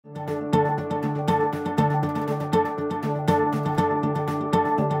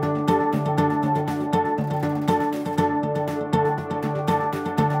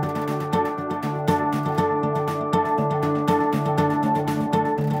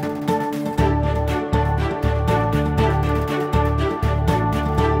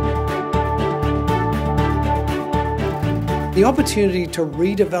The opportunity to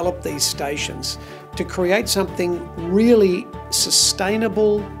redevelop these stations, to create something really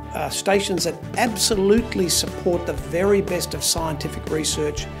sustainable, stations that absolutely support the very best of scientific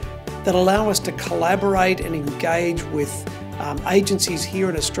research, that allow us to collaborate and engage with agencies here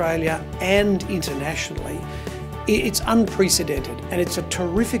in Australia and internationally. It's unprecedented, and it's a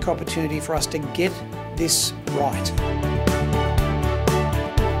terrific opportunity for us to get this right.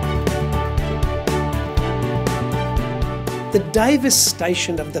 The Davis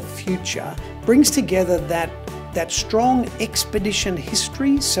Station of the future brings together that strong expedition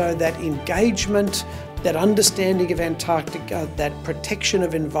history, so that engagement, that understanding of Antarctica, that protection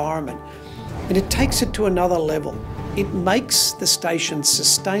of environment, and it takes it to another level. It makes the station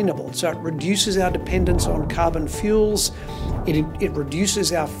sustainable, so it reduces our dependence on carbon fuels, it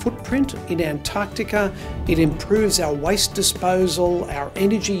reduces our footprint in Antarctica, it improves our waste disposal, our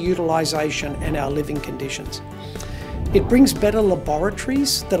energy utilisation and our living conditions. It brings better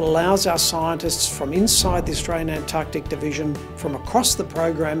laboratories that allows our scientists from inside the Australian Antarctic Division, from across the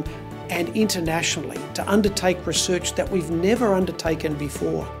program and internationally, to undertake research that we've never undertaken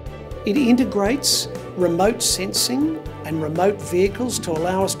before. It integrates remote sensing and remote vehicles to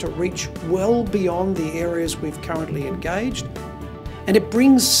allow us to reach well beyond the areas we've currently engaged. And it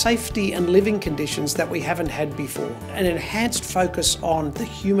brings safety and living conditions that we haven't had before. An enhanced focus on the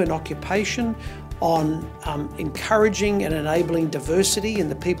human occupation, on encouraging and enabling diversity in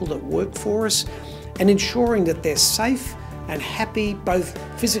the people that work for us, and ensuring that they're safe and happy both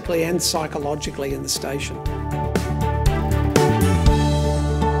physically and psychologically in the station.